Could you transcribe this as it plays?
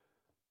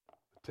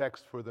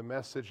Text for the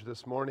message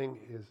this morning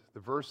is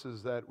the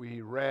verses that we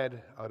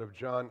read out of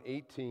John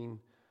 18,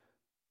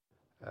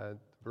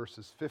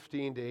 verses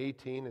 15 to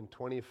 18 and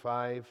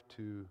 25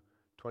 to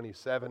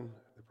 27,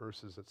 the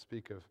verses that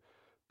speak of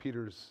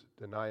Peter's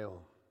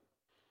denial.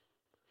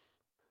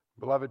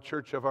 Beloved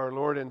church of our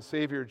Lord and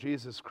Savior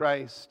Jesus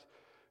Christ,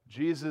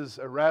 Jesus'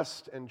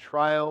 arrest and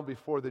trial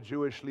before the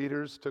Jewish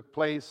leaders took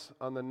place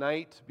on the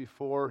night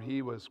before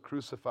he was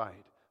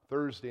crucified,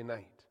 Thursday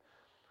night.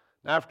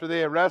 After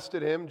they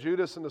arrested him,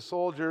 Judas and the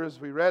soldiers,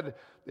 we read,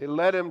 they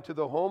led him to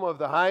the home of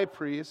the high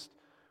priest,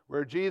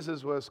 where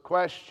Jesus was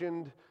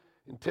questioned,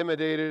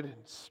 intimidated,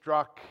 and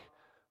struck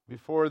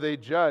before they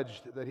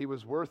judged that he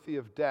was worthy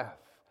of death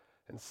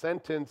and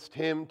sentenced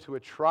him to a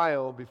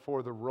trial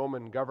before the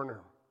Roman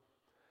governor.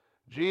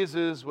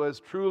 Jesus was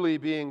truly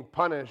being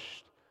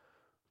punished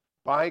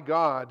by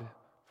God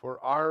for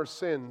our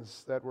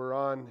sins that were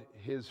on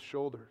his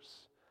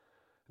shoulders.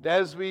 And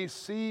as we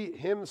see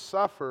him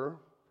suffer,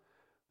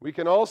 we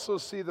can also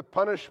see the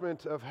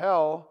punishment of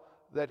hell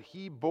that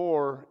he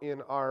bore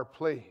in our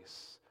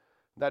place.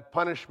 That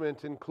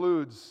punishment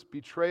includes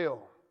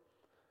betrayal,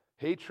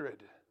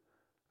 hatred,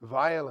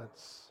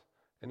 violence,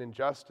 and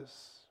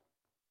injustice.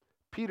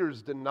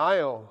 Peter's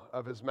denial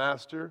of his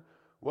master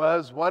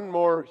was one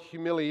more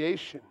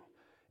humiliation,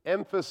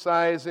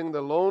 emphasizing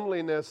the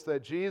loneliness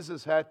that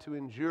Jesus had to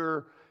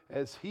endure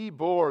as he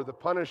bore the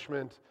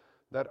punishment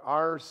that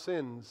our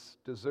sins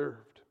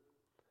deserved.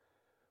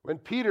 When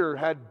Peter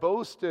had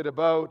boasted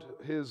about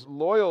his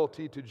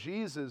loyalty to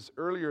Jesus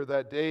earlier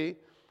that day,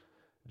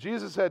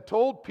 Jesus had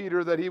told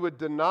Peter that he would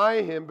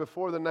deny him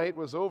before the night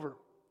was over.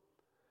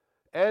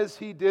 As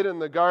he did in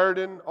the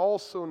garden,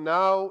 also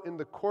now in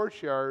the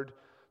courtyard,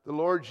 the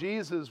Lord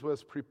Jesus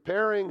was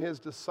preparing his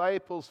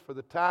disciples for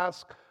the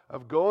task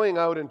of going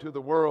out into the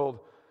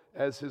world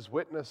as his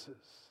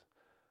witnesses.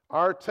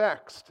 Our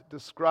text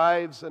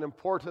describes an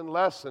important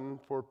lesson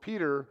for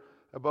Peter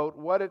about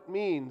what it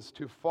means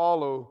to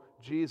follow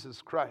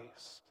Jesus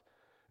Christ.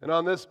 And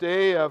on this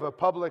day of a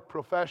public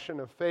profession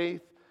of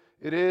faith,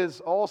 it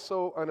is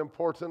also an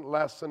important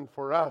lesson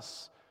for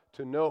us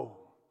to know.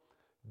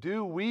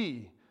 Do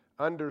we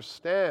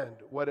understand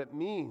what it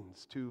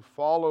means to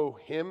follow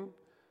him,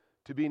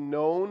 to be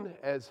known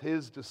as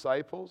his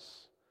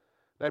disciples?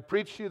 And I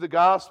preach to you the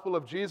gospel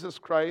of Jesus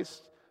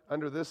Christ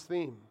under this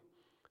theme.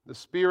 The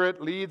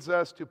Spirit leads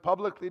us to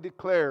publicly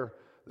declare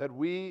that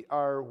we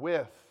are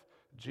with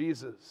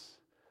Jesus.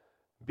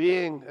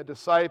 Being a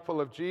disciple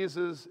of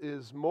Jesus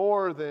is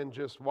more than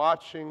just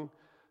watching,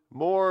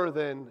 more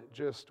than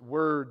just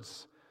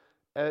words,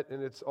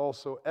 and it's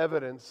also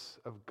evidence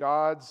of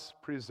God's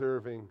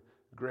preserving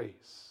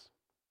grace.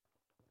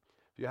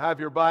 If you have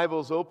your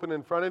Bibles open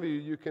in front of you,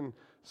 you can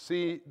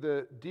see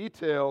the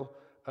detail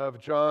of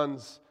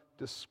John's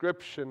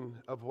description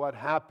of what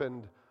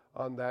happened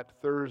on that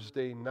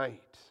Thursday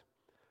night.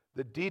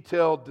 The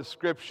detailed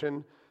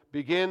description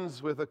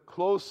begins with a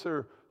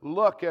closer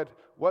look at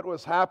what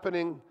was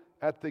happening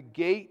at the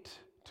gate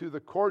to the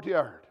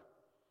courtyard.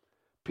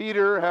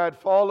 Peter had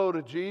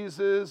followed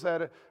Jesus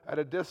at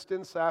a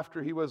distance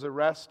after he was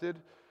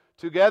arrested,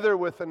 together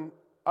with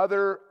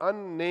another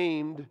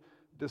unnamed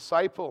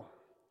disciple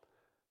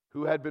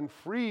who had been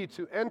free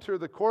to enter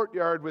the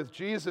courtyard with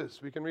Jesus.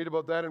 We can read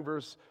about that in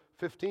verse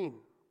 15.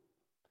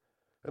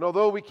 And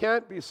although we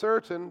can't be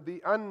certain,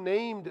 the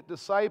unnamed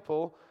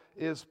disciple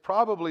is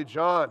probably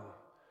John,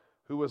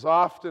 who was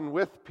often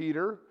with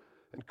Peter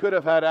and could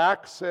have had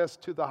access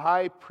to the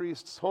high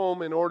priest's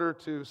home in order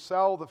to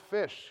sell the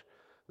fish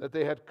that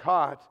they had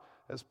caught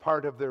as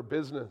part of their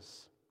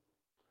business.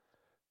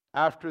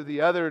 After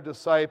the other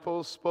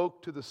disciples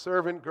spoke to the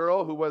servant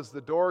girl who was the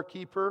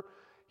doorkeeper,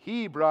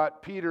 he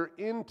brought Peter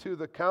into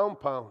the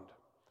compound.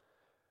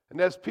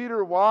 And as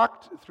Peter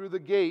walked through the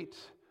gate,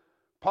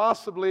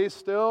 possibly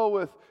still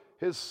with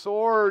his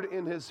sword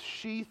in his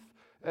sheath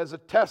as a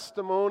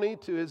testimony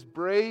to his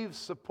brave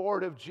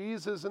support of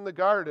Jesus in the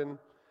garden,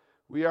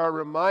 we are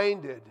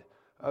reminded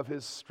of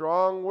his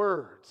strong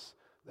words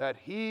that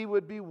he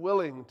would be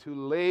willing to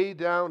lay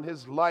down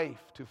his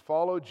life to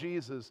follow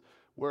Jesus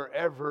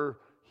wherever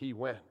he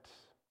went.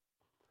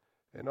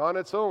 And on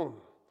its own,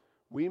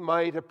 we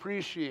might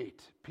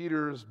appreciate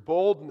Peter's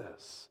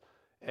boldness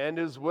and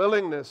his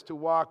willingness to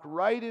walk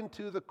right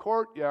into the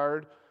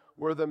courtyard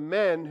where the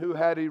men who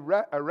had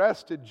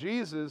arrested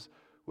Jesus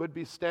would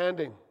be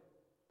standing.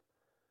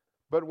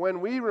 But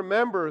when we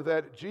remember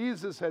that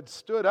Jesus had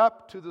stood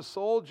up to the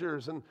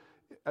soldiers and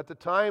at the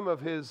time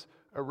of his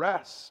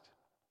arrest,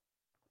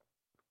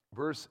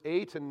 verse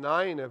 8 and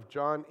 9 of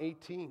John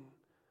 18,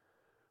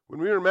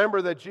 when we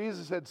remember that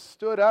Jesus had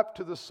stood up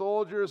to the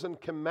soldiers and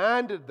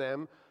commanded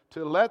them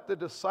to let the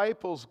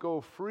disciples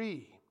go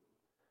free,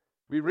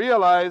 we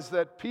realize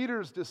that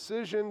Peter's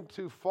decision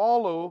to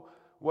follow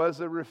was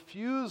a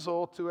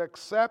refusal to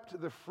accept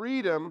the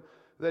freedom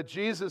that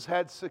Jesus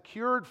had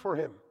secured for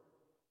him.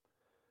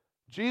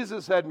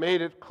 Jesus had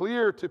made it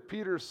clear to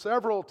Peter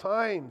several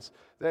times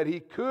that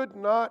he could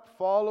not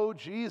follow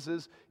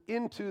Jesus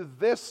into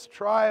this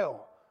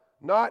trial,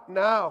 not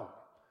now,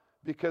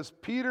 because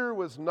Peter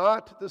was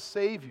not the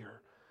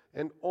Savior,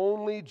 and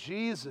only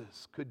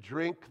Jesus could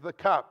drink the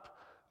cup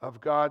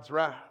of God's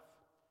wrath.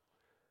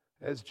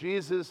 As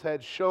Jesus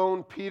had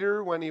shown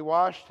Peter when he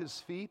washed his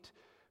feet,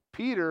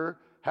 Peter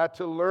had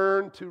to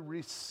learn to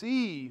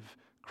receive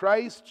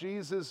Christ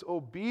Jesus'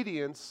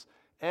 obedience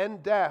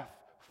and death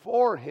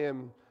for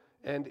him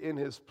and in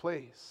his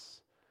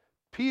place.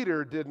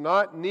 Peter did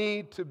not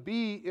need to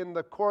be in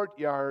the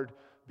courtyard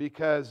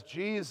because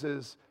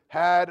Jesus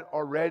had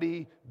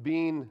already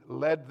been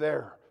led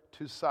there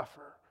to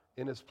suffer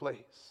in his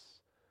place.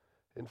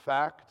 In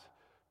fact,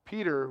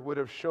 Peter would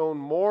have shown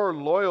more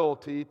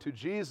loyalty to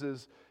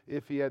Jesus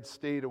if he had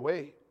stayed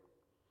away.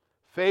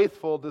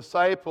 Faithful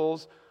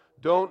disciples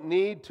don't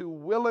need to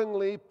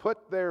willingly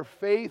put their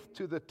faith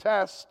to the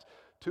test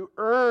to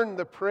earn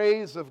the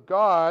praise of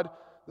God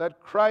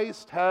that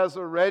Christ has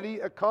already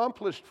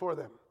accomplished for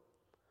them.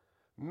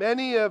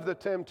 Many of the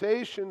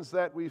temptations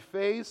that we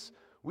face,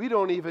 we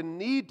don't even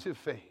need to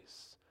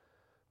face.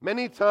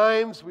 Many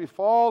times we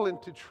fall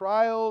into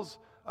trials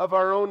of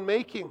our own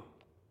making.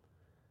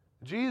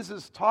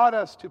 Jesus taught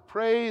us to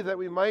pray that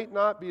we might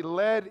not be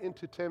led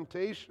into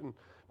temptation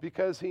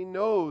because he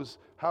knows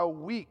how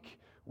weak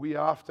we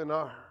often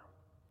are.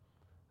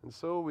 And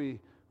so we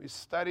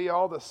study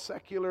all the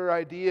secular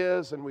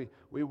ideas, and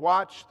we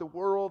watch the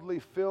worldly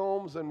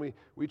films, and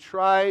we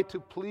try to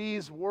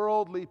please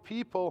worldly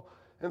people.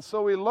 And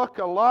so we look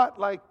a lot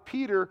like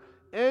Peter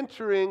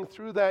entering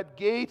through that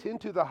gate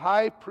into the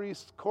high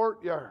priest's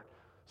courtyard,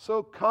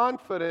 so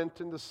confident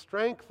in the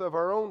strength of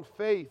our own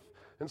faith,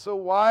 and so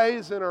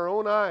wise in our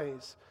own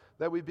eyes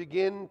that we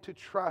begin to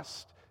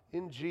trust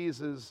in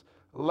Jesus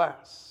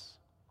less.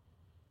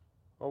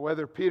 Or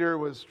whether Peter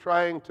was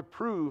trying to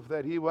prove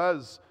that he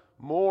was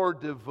more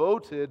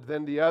devoted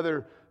than the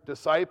other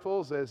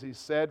disciples, as he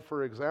said,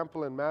 for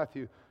example, in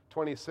Matthew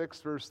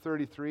 26, verse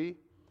 33.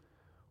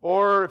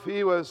 Or if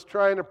he was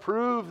trying to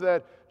prove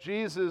that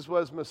Jesus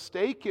was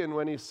mistaken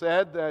when he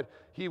said that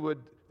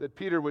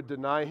Peter would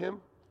deny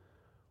him.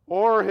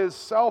 Or his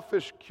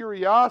selfish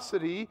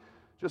curiosity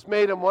just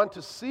made him want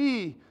to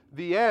see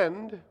the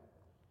end.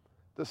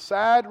 The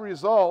sad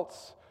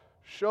results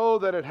show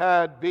that it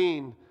had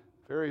been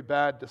a very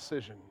bad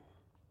decision.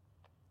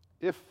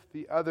 If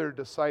the other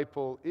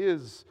disciple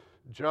is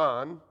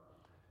John,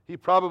 he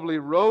probably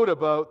wrote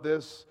about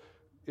this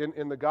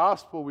in the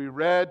gospel we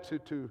read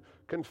to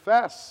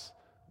confess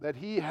that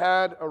he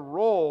had a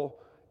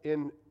role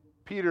in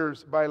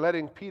by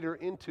letting Peter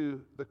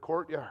into the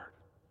courtyard.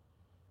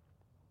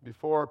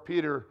 Before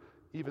Peter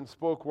even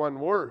spoke one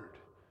word,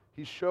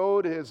 he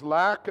showed his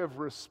lack of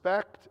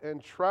respect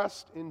and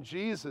trust in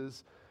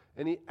Jesus,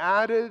 and he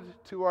added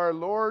to our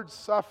Lord's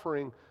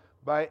suffering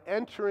by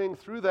entering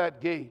through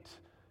that gate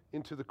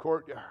into the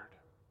courtyard.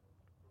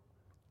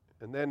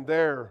 And then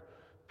there,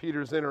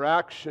 Peter's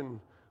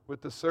interaction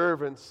with the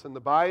servants and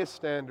the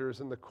bystanders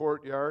in the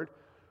courtyard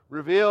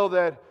revealed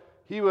that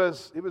he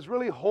was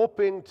really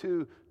hoping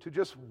to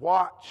just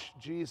watch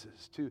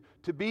Jesus,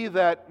 to be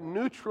that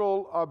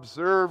neutral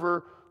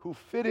observer who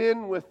fit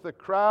in with the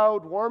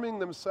crowd, warming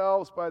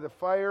themselves by the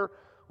fire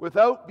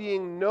without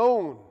being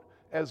known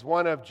as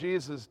one of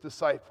Jesus'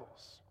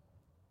 disciples.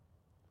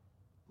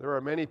 There are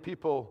many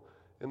people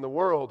in the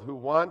world who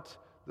want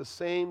the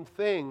same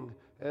thing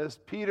as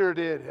Peter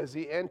did as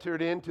he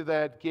entered into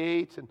that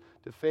gate and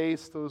to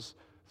face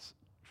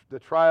the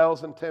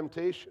trials and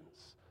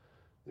temptations.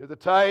 They're the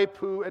type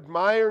who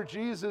admire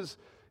Jesus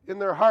in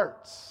their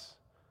hearts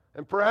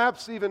and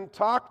perhaps even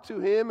talk to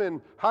him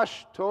in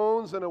hushed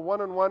tones in a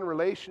one-on-one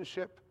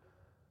relationship,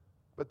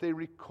 but they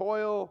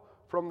recoil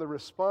from the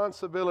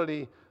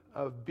responsibility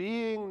of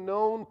being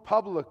known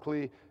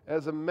publicly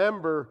as a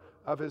member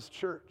of his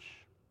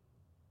church.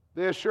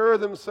 They assure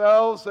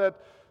themselves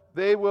that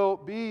they will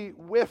be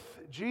with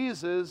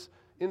Jesus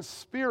in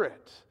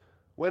spirit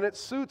when it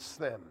suits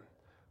them,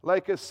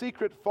 like a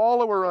secret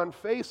follower on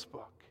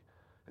Facebook.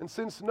 And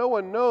since no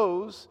one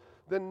knows,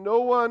 then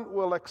no one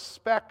will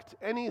expect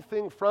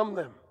anything from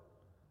them.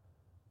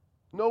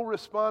 No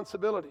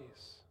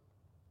responsibilities.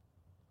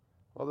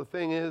 Well, the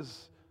thing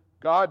is,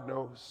 God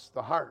knows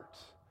the heart.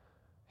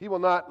 He will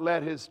not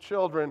let his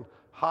children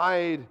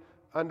hide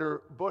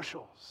under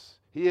bushels.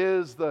 He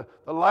is the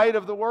light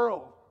of the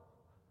world.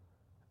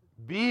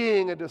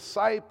 Being a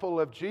disciple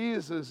of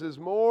Jesus is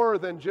more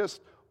than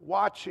just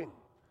watching,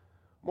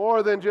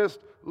 more than just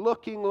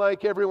looking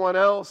like everyone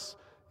else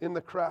in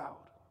the crowd.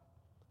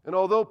 And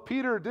although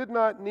Peter did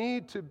not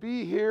need to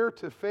be here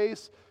to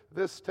face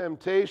this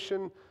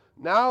temptation,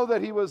 now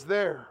that he was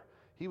there,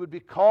 he would be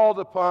called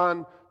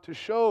upon to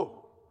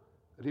show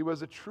that he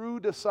was a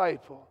true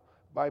disciple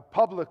by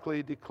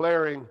publicly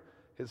declaring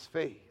his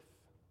faith.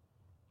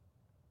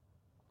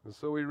 And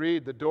so we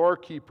read, the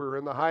doorkeeper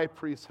in the high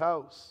priest's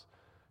house,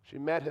 she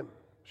met him.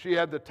 She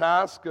had the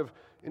task of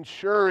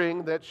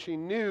ensuring that she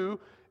knew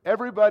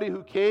everybody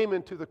who came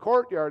into the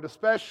courtyard,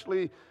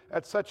 especially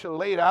at such a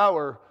late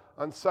hour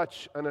on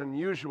such an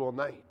unusual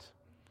night.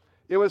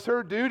 It was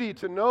her duty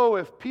to know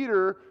if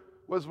Peter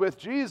was with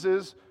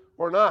Jesus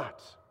or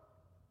not.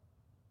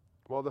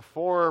 Well, the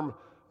form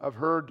of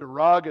her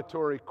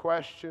derogatory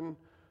question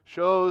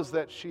shows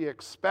that she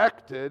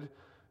expected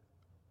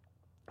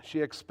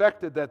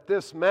that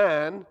this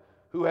man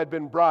who had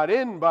been brought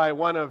in by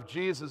one of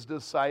Jesus'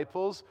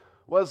 disciples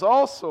was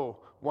also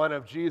one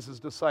of Jesus'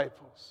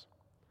 disciples.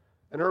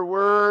 And her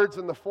words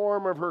in the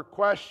form of her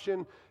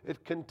question,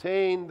 it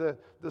contained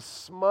the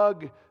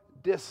smug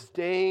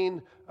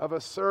disdain of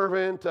a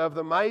servant of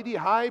the mighty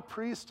high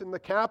priest in the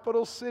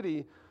capital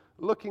city,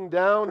 looking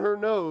down her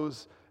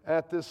nose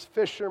at this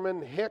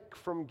fisherman hick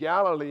from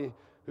Galilee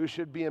who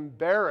should be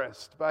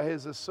embarrassed by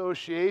his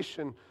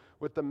association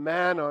with the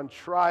man on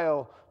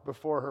trial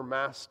before her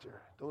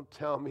master. Don't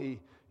tell me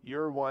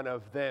you're one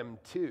of them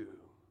too.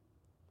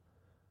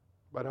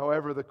 But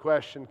however the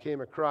question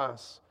came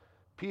across,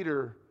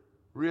 Peter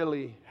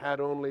really had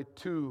only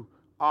two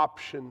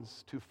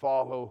options to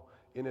follow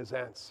in his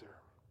answer.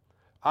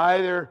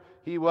 Either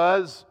he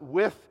was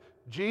with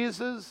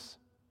Jesus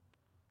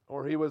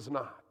or he was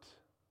not.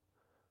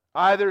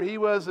 Either he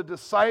was a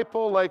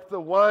disciple like the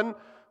one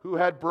who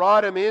had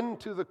brought him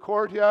into the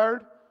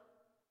courtyard,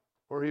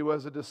 or he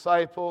was a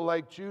disciple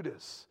like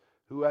Judas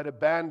who had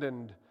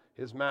abandoned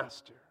his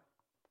master.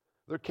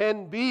 There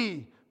can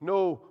be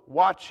no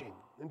watching.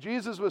 And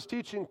Jesus was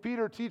teaching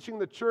Peter, teaching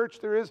the church,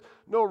 there is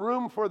no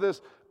room for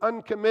this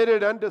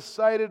uncommitted,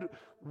 undecided,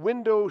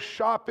 window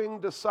shopping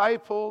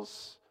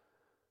disciples.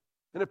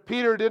 And if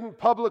Peter didn't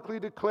publicly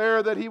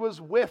declare that he was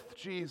with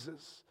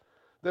Jesus,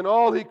 then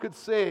all he could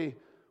say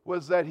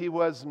was that he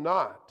was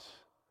not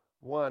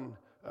one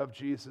of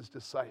Jesus'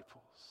 disciples.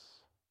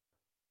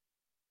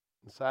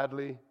 And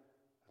sadly,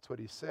 that's what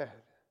he said.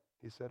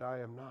 He said, I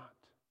am not.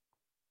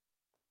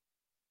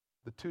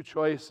 The two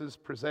choices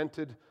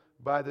presented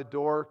by the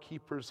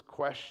doorkeeper's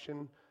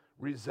question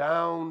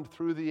resound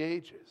through the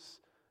ages.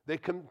 They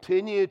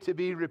continue to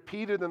be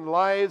repeated in the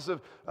lives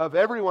of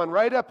everyone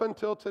right up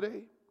until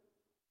today.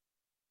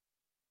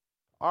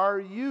 Are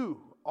you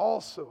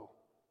also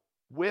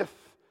with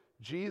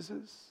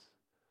Jesus?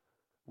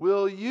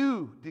 Will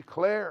you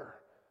declare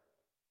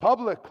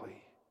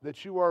publicly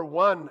that you are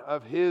one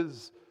of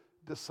his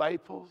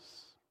disciples?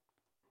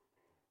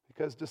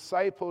 Because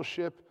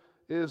discipleship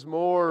is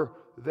more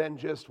than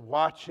just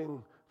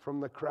watching from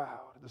the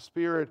crowd. The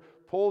Spirit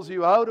pulls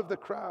you out of the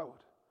crowd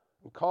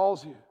and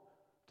calls you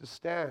to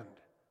stand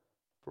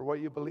for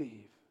what you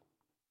believe.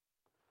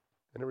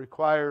 And it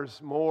requires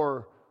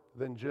more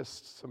than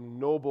just some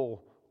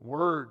noble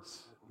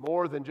words,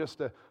 more than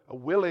just a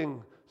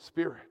willing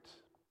spirit.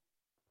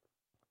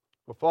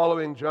 Well,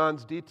 following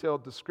John's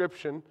detailed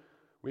description,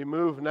 we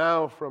move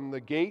now from the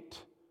gate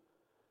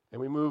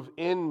and we move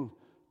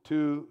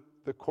into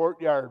the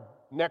courtyard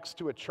next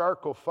to a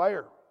charcoal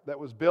fire that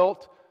was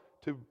built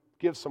to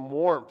give some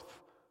warmth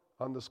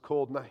on this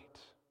cold night.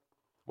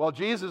 While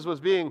Jesus was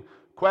being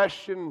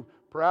questioned,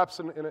 perhaps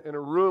in a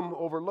room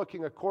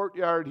overlooking a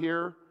courtyard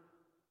here,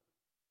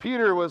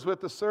 Peter was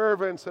with the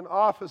servants and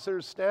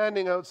officers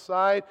standing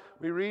outside.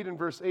 We read in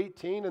verse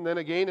 18 and then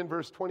again in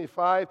verse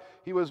 25,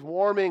 he was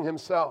warming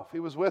himself. He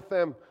was with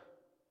them,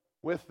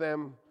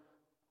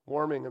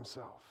 warming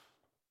himself.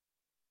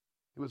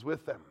 He was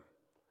with them,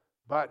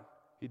 but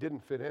he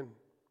didn't fit in.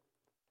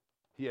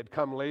 He had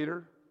come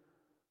later.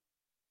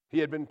 He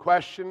had been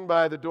questioned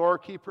by the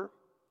doorkeeper.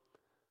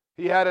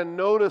 He had a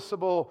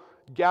noticeable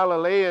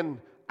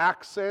Galilean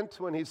accent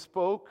when he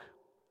spoke.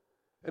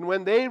 And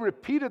when they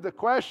repeated the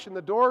question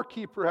the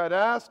doorkeeper had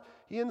asked,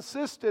 he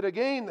insisted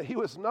again that he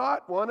was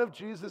not one of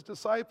Jesus'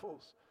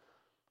 disciples.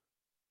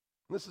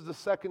 This is the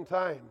second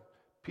time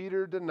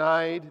Peter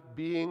denied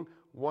being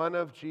one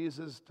of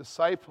Jesus'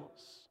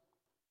 disciples.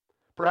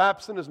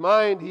 Perhaps in his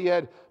mind he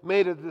had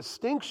made a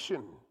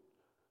distinction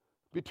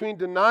between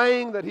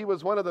denying that he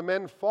was one of the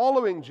men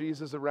following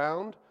Jesus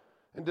around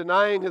and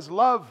denying his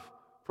love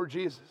for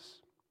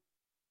Jesus.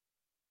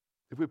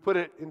 If we put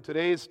it in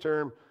today's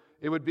term,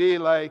 it would be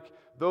like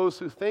those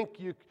who think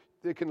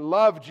they can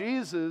love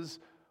Jesus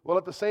while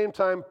at the same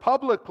time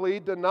publicly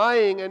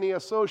denying any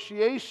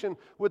association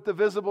with the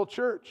visible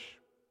church.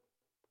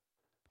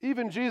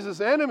 Even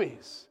Jesus'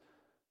 enemies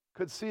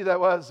could see that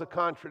was a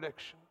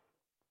contradiction.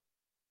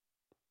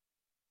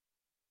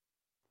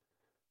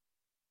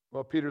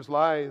 Well, Peter's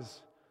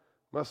lies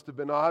must have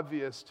been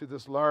obvious to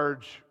this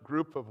large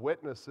group of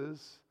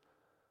witnesses.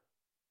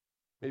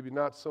 Maybe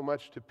not so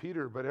much to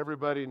Peter, but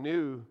everybody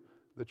knew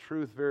the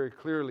truth very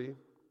clearly.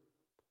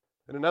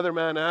 And another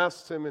man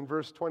asked him in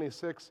verse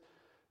 26,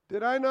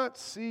 "Did I not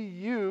see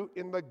you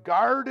in the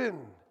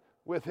garden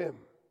with him?"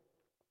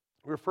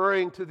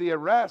 Referring to the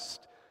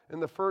arrest in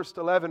the first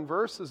 11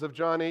 verses of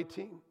John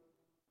 18.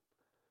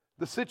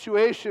 The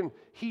situation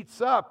heats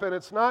up, and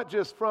it's not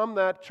just from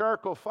that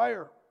charcoal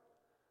fire.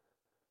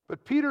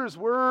 But Peter's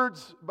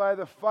words by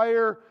the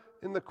fire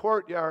in the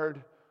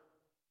courtyard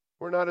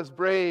were not as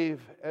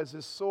brave as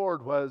his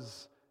sword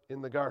was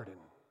in the garden.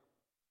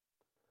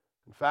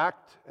 In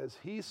fact, as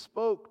he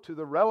spoke to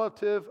the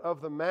relative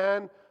of the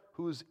man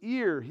whose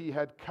ear he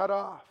had cut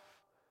off,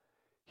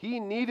 he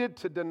needed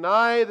to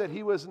deny that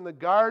he was in the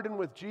garden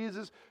with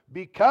Jesus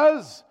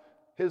because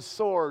his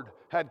sword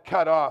had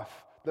cut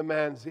off the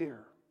man's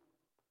ear.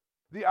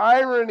 The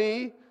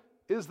irony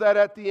is that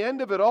at the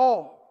end of it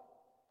all,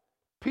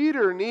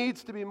 Peter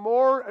needs to be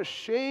more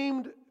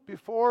ashamed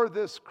before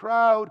this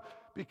crowd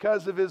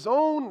because of his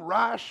own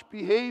rash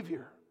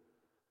behavior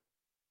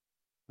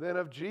than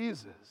of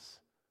Jesus,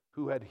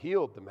 who had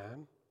healed the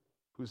man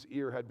whose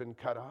ear had been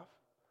cut off,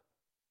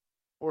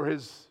 or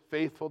his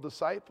faithful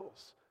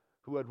disciples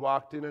who had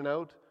walked in and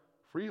out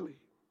freely.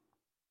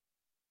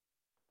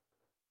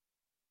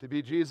 To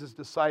be Jesus'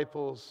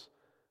 disciples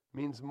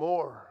means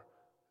more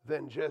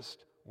than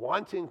just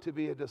wanting to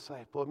be a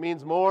disciple. It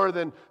means more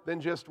than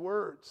just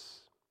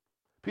words.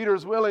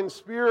 Peter's willing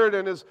spirit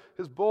and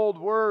his bold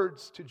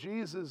words to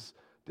Jesus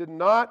did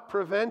not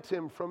prevent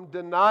him from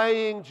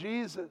denying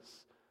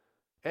Jesus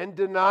and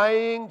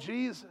denying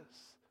Jesus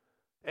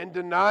and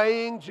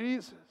denying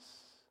Jesus.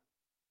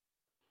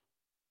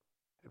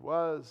 It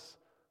was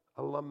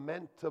a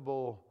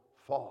lamentable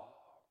fall.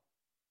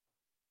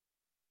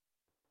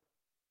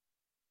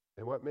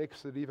 And what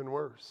makes it even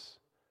worse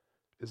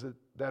is that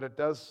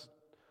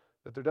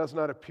there does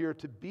not appear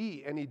to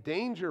be any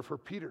danger for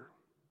Peter.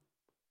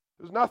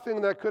 There's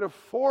nothing that could have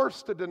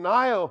forced a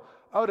denial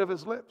out of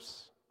his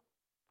lips.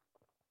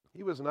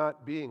 He was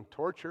not being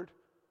tortured.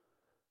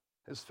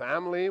 His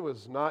family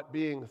was not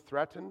being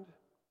threatened.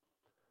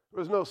 There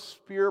was no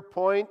spear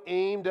point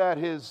aimed at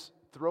his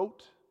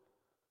throat.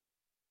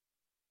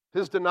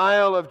 His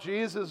denial of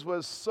Jesus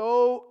was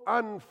so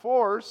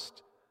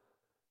unforced,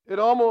 it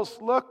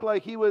almost looked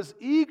like he was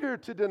eager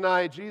to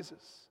deny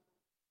Jesus.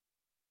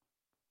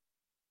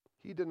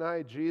 He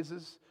denied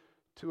Jesus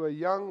to a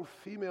young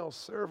female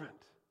servant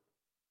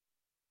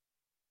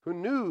who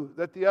knew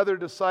that the other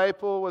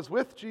disciple was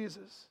with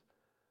Jesus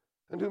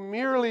and who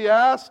merely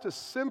asked a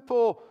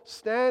simple,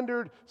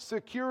 standard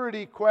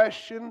security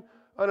question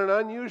on an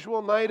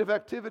unusual night of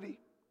activity.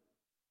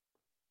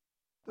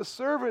 The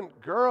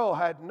servant girl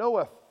had no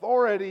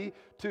authority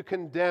to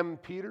condemn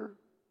Peter,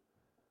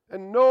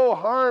 and no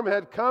harm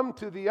had come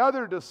to the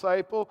other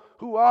disciple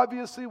who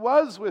obviously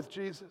was with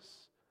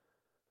Jesus.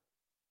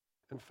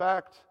 In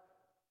fact,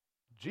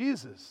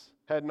 Jesus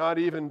had not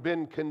even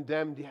been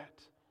condemned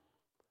yet.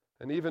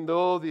 And even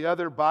though the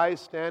other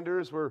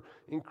bystanders were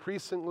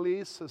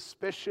increasingly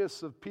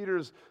suspicious of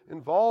Peter's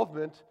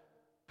involvement,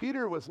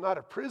 Peter was not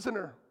a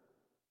prisoner.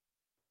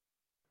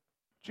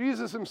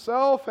 Jesus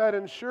himself had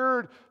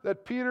ensured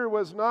that Peter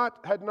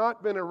had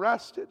not been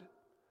arrested.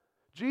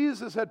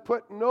 Jesus had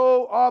put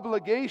no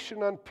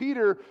obligation on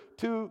Peter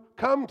to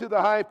come to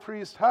the high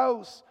priest's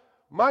house,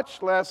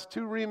 much less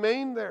to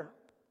remain there.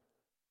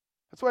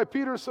 That's why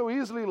Peter so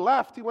easily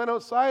left. He went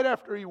outside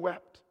after he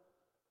wept.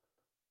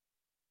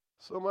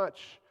 So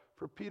much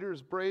for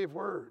Peter's brave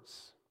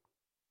words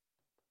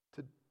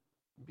to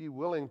be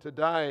willing to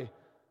die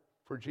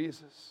for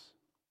Jesus.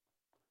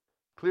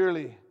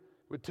 Clearly,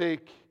 it would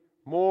take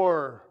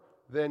more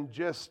than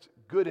just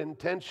good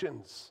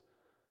intentions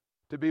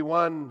to be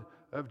one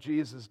of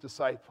Jesus'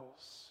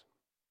 disciples.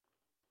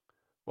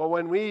 Well,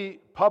 when we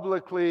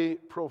publicly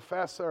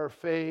profess our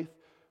faith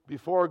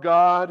before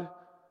God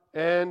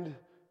and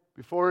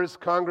before His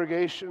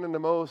congregation in the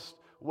most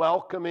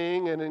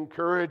welcoming and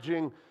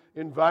encouraging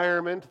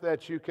environment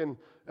that you can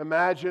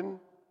imagine,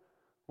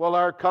 well,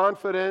 our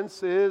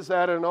confidence is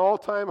at an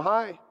all-time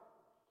high.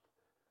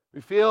 We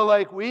feel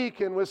like we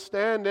can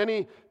withstand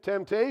any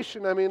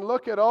temptation. I mean,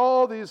 look at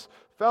all these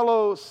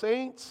fellow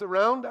saints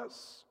around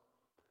us.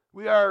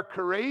 We are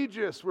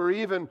courageous. We're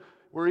even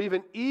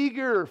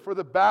eager for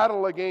the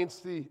battle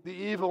against the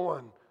evil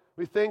one.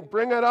 We think,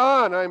 bring it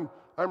on.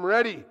 I'm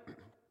ready.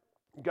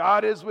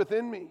 God is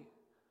within me.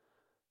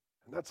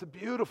 And that's a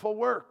beautiful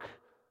work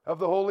of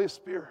the Holy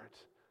Spirit.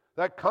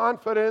 That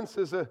confidence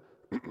is a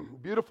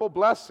beautiful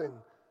blessing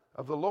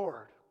of the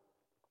Lord.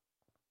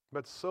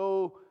 But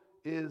so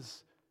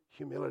is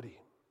humility.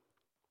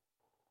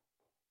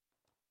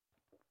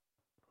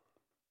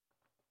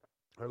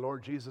 Our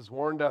Lord Jesus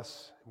warned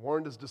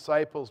His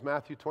disciples,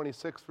 Matthew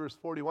 26, verse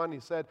 41. He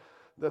said,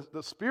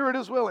 the spirit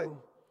is willing,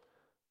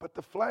 but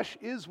the flesh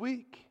is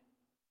weak.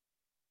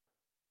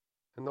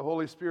 And the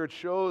Holy Spirit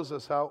shows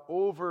us how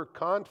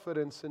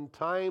overconfidence in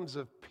times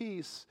of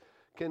peace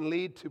can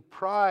lead to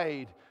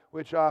pride,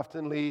 which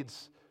often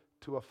leads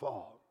to a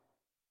fall.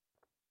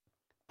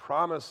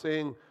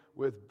 Promising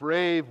with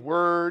brave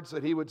words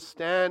that He would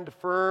stand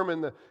firm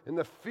in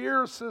the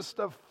fiercest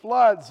of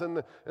floods and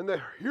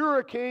the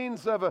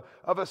hurricanes of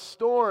a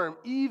storm,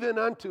 even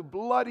unto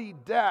bloody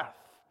death.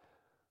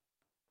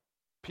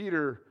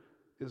 Peter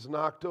is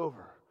knocked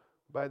over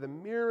by the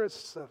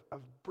merest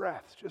of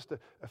breath, just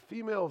a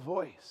female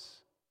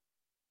voice.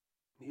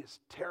 He is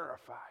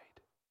terrified.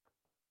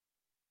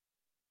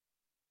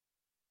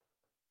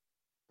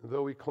 And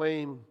though we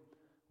claim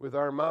with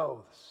our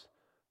mouths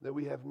that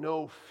we have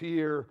no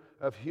fear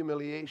of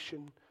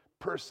humiliation,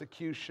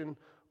 persecution,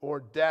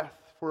 or death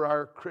for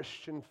our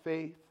Christian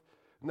faith,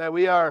 and that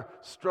we are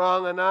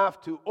strong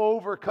enough to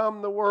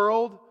overcome the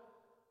world,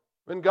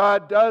 when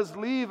God does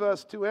leave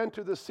us to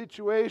enter the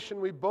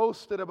situation we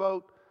boasted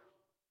about,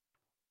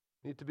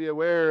 we need to be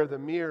aware the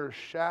mere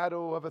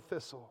shadow of a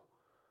thistle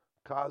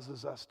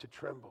causes us to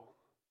tremble.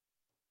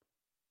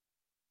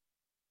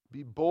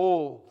 Be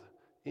bold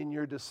in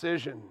your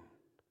decision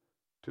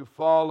to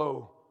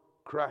follow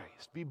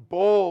Christ. Be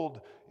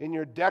bold in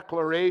your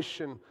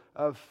declaration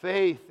of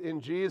faith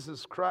in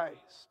Jesus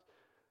Christ.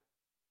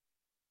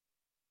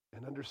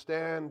 And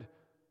understand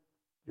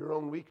your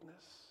own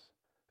weakness.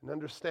 And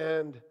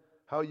understand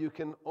how you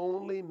can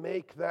only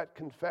make that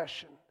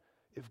confession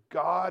if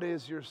God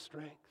is your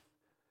strength.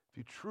 If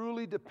you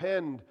truly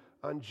depend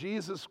on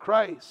Jesus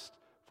Christ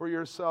for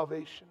your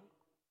salvation.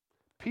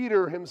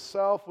 Peter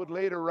himself would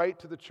later write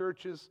to the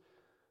churches,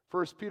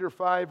 1 Peter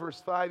 5,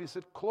 verse 5, he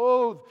said,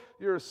 "Clothe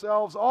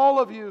yourselves, all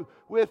of you,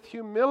 with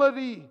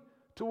humility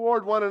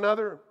toward one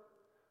another.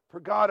 For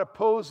God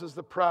opposes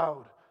the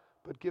proud,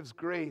 but gives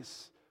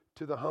grace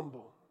to the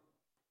humble."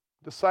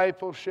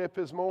 Discipleship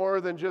is more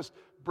than just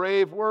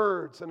brave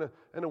words and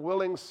a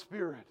willing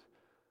spirit.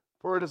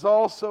 For it is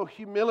also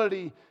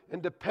humility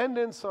and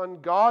dependence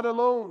on God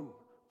alone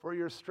for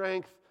your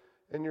strength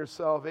and your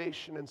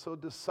salvation. And so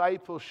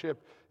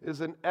discipleship is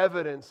an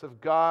evidence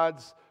of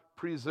God's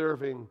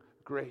preserving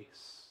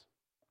grace.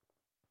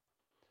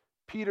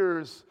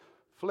 Peter's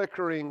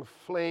flickering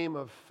flame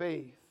of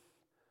faith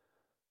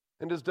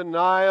and his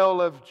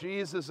denial of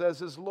Jesus as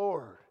his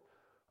Lord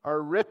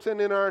are written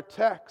in our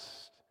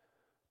text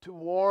to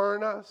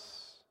warn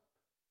us,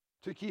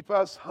 to keep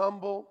us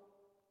humble,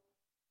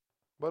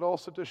 but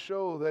also to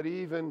show that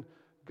even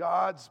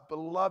God's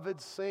beloved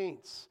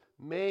saints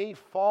may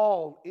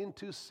fall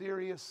into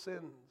serious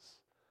sins.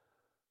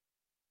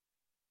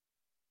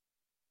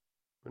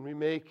 When we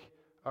make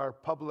our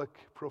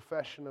public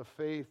profession of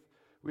faith,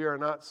 we are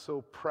not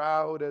so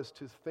proud as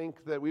to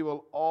think that we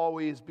will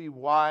always be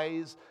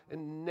wise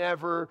and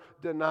never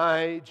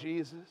deny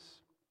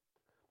Jesus.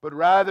 But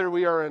rather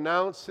we are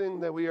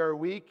announcing that we are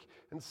weak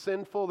and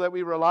sinful, that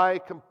we rely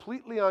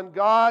completely on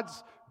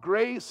God's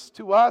grace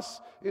to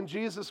us in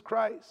Jesus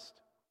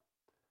Christ.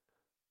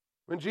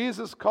 When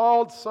Jesus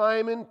called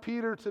Simon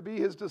Peter to be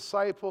his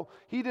disciple,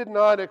 he did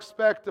not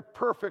expect a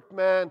perfect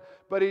man,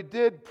 but he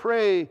did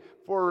pray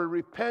for a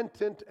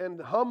repentant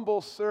and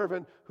humble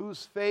servant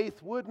whose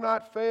faith would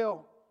not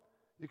fail.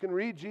 You can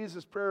read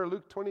Jesus' prayer,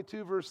 Luke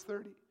 22, verse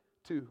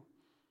 32.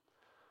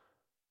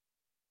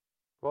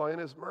 Well, in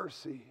his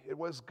mercy, it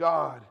was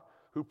God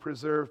who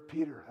preserved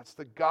Peter. That's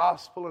the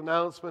gospel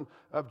announcement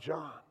of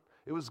John.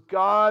 It was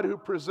God who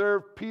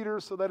preserved Peter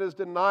so that his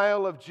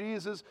denial of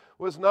Jesus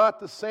was not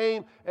the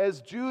same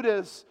as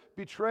Judas'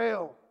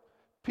 betrayal.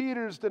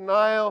 Peter's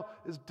denial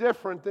is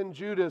different than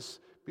Judas'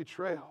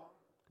 betrayal.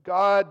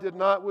 God did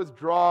not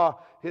withdraw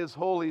his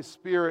Holy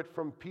Spirit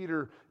from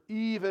Peter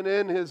even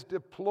in his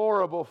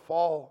deplorable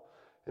fall.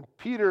 And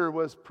Peter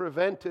was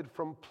prevented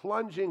from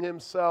plunging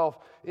himself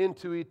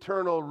into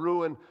eternal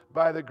ruin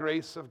by the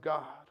grace of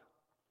God.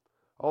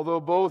 Although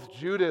both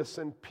Judas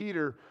and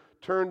Peter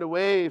turned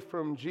away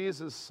from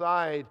Jesus'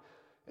 side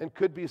and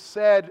could be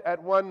said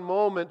at one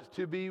moment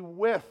to be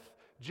with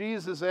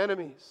Jesus'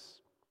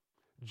 enemies,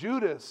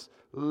 Judas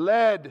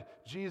led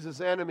Jesus'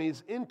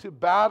 enemies into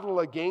battle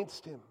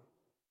against him.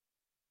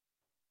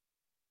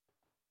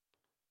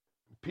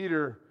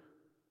 Peter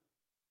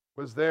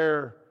was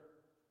there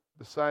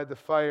beside the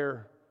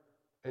fire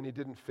and he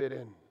didn't fit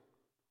in.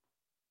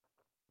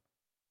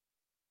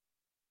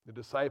 The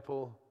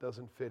disciple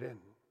doesn't fit in.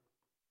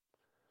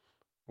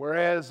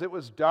 Whereas it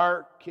was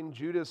dark in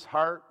Judas'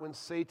 heart when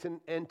Satan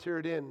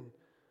entered in,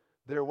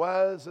 there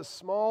was a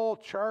small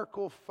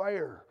charcoal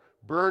fire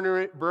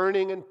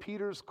burning in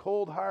Peter's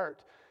cold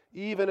heart,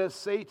 even as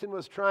Satan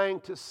was trying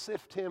to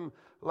sift him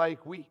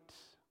like wheat.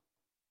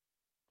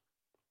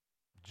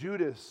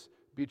 Judas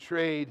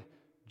betrayed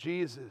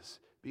Jesus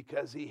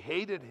because he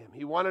hated him.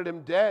 He wanted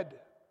him dead.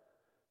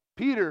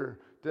 Peter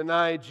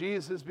denied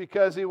Jesus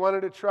because he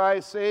wanted to try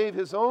save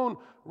his own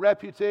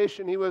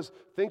reputation. He was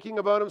thinking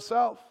about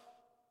himself.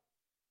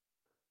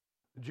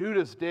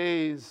 Judas'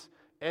 days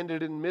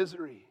ended in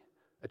misery,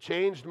 a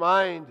changed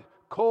mind,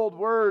 cold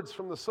words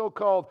from the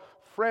so-called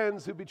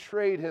friends who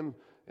betrayed him,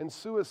 and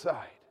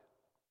suicide.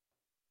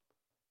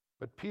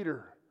 But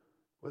Peter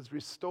was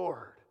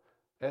restored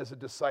as a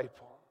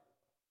disciple.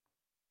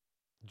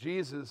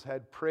 Jesus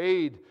had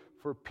prayed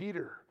for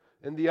Peter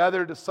and the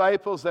other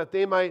disciples that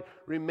they might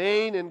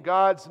remain in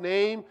God's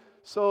name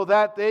so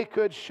that they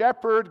could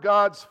shepherd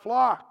God's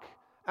flock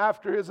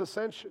after his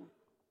ascension.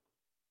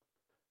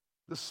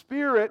 The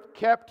Spirit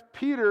kept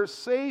Peter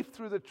safe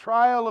through the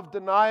trial of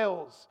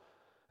denials.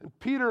 And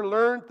Peter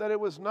learned that it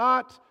was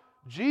not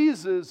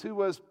Jesus who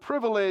was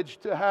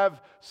privileged to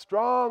have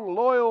strong,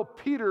 loyal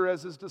Peter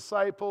as his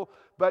disciple,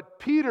 but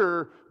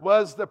Peter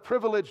was the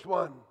privileged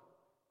one.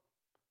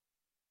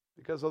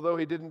 Because although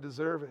he didn't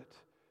deserve it,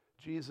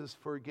 Jesus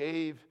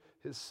forgave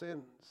his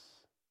sins.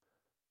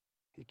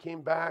 He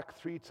came back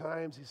 3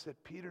 times. He said,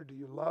 "Peter, do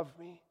you love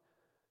me?"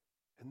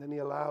 And then he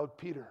allowed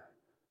Peter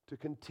to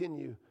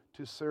continue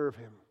to serve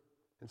him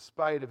in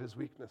spite of his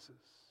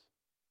weaknesses.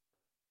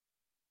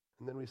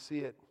 And then we see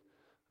it,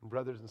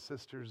 brothers and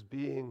sisters,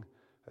 being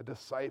a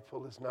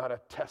disciple is not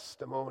a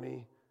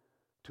testimony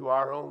to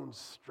our own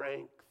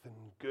strength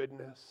and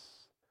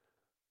goodness,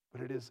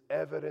 but it is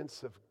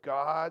evidence of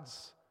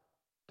God's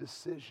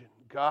decision,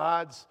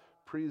 God's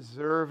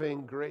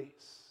preserving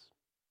grace.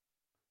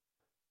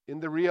 In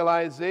the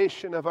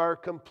realization of our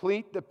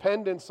complete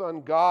dependence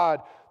on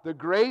God, the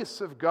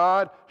grace of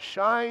God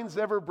shines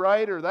ever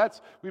brighter.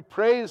 We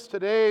praise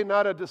today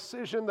not a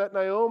decision that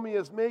Naomi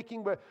is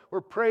making, but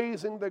we're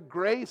praising the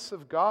grace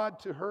of God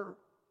to her.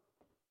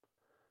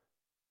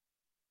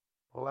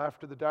 Well,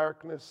 after the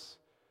darkness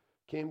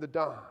came the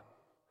dawn.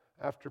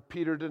 After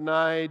Peter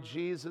denied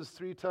Jesus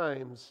 3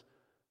 times,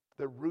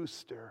 the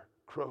rooster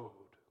crowed.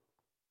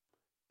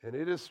 And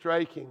it is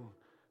striking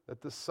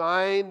that the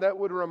sign that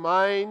would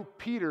remind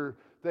Peter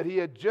that he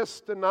had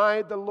just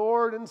denied the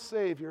Lord and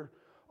Savior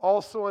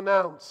also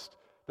announced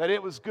that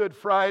it was Good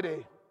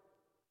Friday.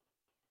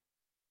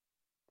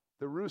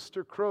 The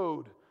rooster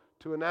crowed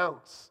to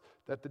announce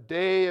that the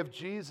day of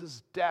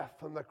Jesus' death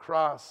on the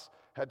cross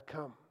had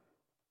come.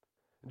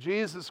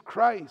 Jesus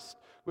Christ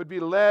would be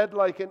led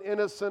like an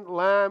innocent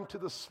lamb to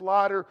the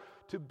slaughter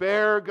to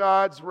bear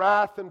God's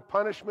wrath and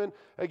punishment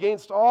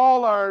against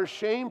all our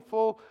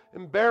shameful,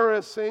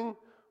 embarrassing,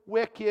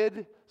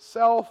 wicked,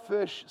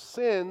 selfish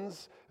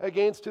sins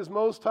against His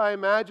Most High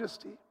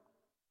Majesty.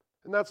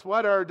 And that's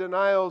what our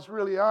denials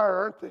really are,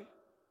 aren't they?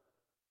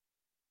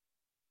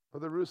 Well,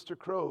 the rooster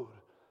crowed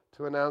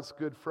to announce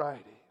Good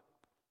Friday.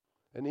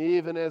 And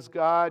even as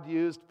God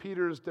used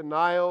Peter's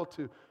denial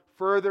to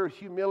further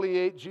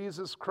humiliate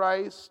Jesus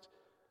Christ,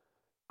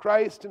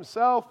 Christ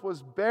Himself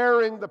was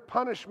bearing the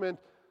punishment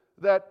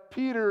that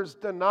Peter's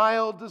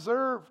denial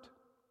deserved.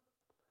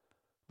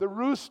 The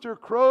rooster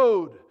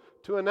crowed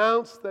to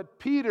announce that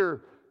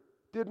Peter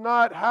did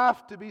not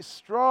have to be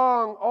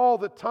strong all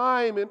the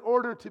time in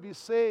order to be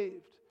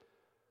saved,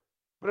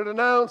 but it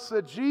announced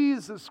that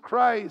Jesus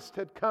Christ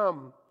had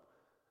come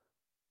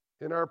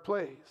in our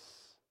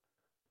place.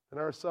 And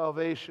our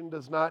salvation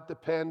does not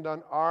depend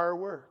on our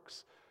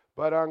works,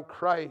 but on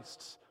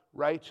Christ's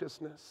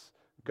righteousness,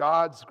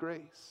 God's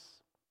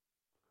grace.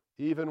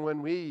 Even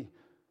when we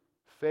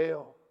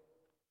fail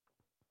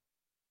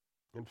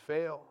and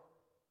fail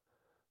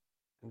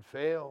and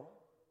fail,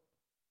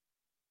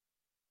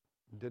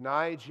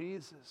 deny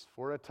Jesus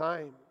for a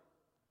time,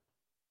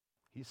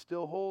 He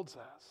still holds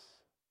us.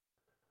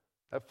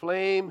 That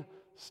flame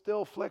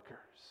still flickers,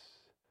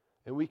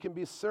 and we can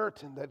be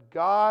certain that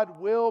God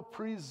will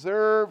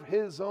preserve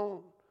His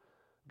own.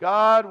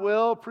 God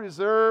will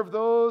preserve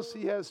those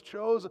He has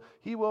chosen.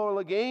 He will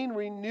again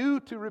renew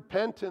to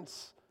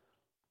repentance.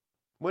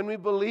 When we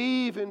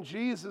believe in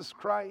Jesus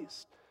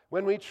Christ,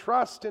 when we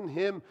trust in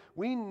Him,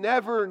 we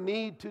never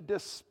need to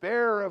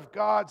despair of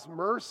God's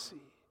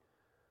mercy.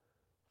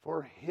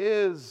 For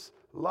His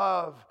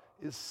love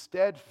is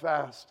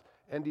steadfast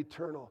and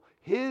eternal.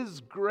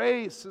 His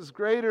grace is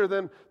greater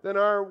than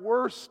our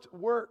worst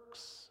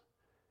works.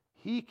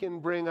 He can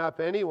bring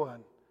up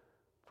anyone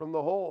from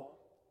the hole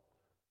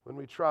when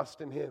we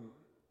trust in Him.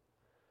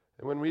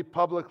 And when we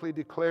publicly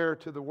declare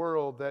to the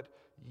world that,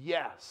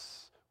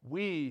 yes,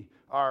 we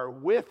are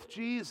with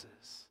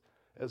Jesus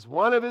as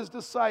one of His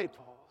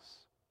disciples,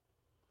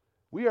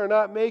 we are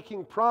not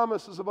making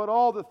promises about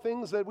all the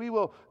things that we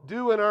will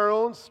do in our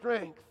own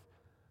strength,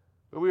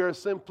 but we are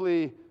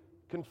simply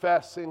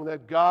confessing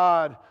that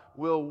God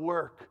will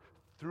work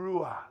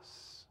through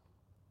us.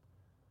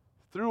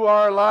 Through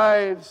our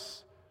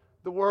lives,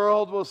 the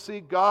world will see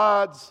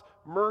God's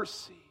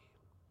mercy.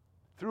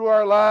 Through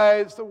our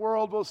lives, the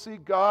world will see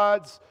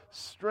God's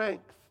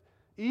strength,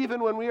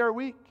 even when we are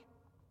weak.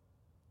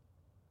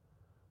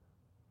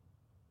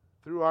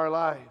 Through our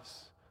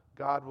lives,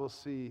 God will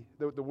see,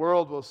 the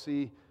world will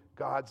see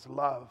God's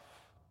love.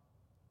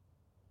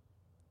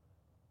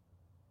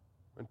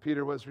 When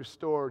Peter was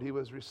restored, he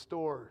was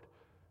restored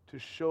to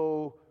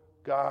show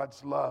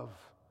God's love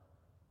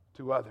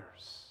to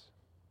others.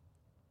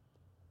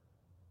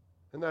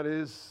 And that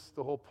is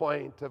the whole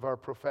point of our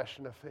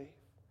profession of faith.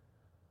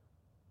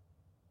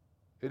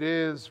 It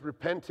is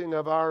repenting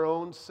of our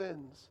own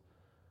sins,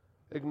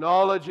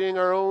 acknowledging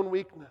our own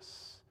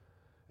weakness,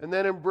 and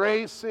then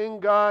embracing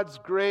God's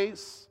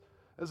grace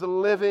as a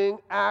living,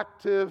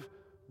 active,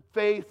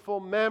 faithful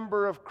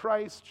member of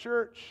Christ's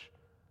church,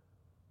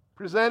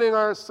 presenting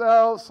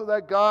ourselves so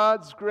that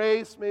God's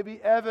grace may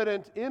be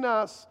evident in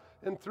us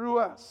and through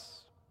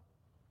us.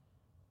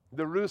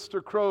 The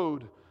rooster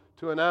crowed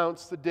to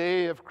announce the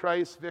day of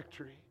Christ's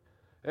victory,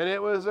 and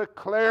it was a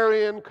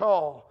clarion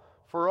call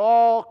for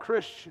all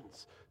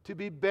Christians to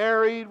be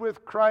buried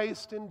with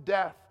Christ in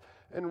death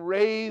and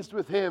raised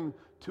with Him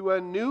to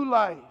a new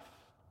life.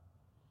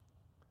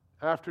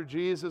 After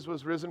Jesus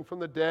was risen from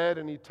the dead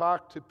and He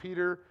talked to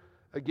Peter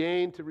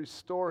again to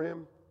restore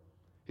him,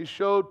 He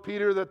showed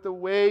Peter that the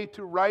way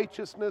to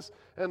righteousness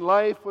and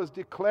life was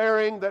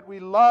declaring that we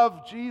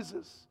love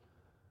Jesus,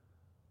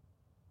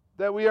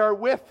 that we are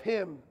with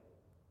Him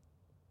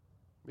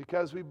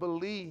because we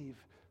believe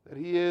that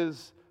He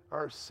is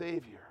our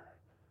Savior.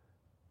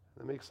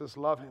 That makes us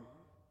love Him.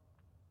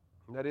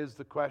 And that is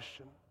the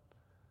question.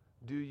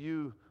 Do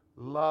you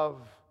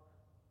love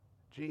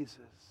Jesus?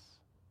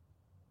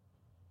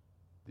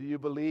 Do you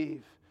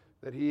believe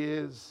that He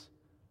is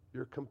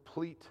your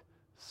complete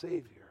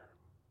Savior?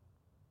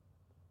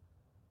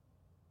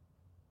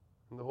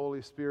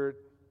 Holy Spirit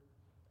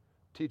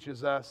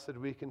teaches us that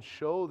we can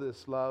show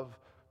this love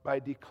by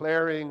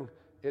declaring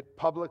it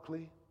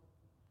publicly,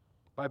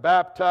 by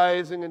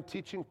baptizing and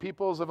teaching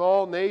peoples of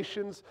all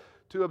nations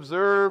to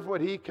observe what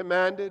He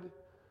commanded,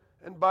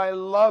 and by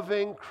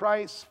loving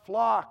Christ's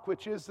flock,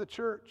 which is the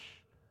church.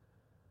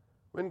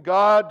 When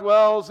God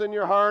dwells in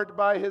your heart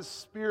by His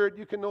Spirit,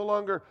 you can no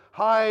longer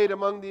hide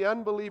among the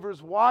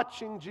unbelievers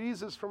watching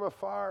Jesus from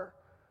afar.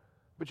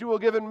 But you will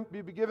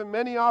be given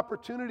many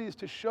opportunities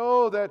to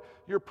show that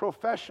your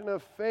profession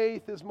of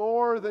faith is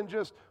more than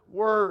just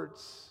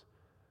words.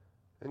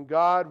 And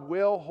God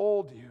will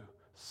hold you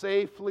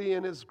safely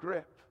in His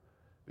grip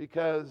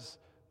because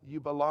you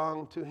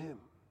belong to Him.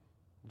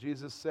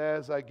 Jesus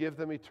says, I give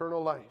them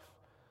eternal life,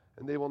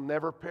 and they will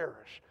never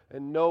perish,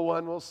 and no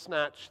one will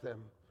snatch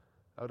them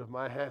out of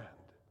my hand.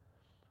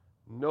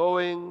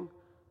 Knowing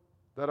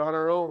that on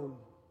our own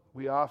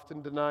we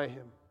often deny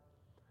Him,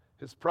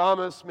 His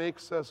promise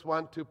makes us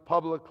want to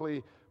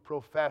publicly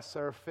profess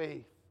our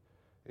faith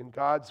in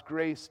God's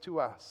grace to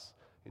us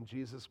in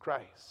Jesus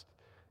Christ.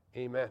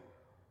 Amen.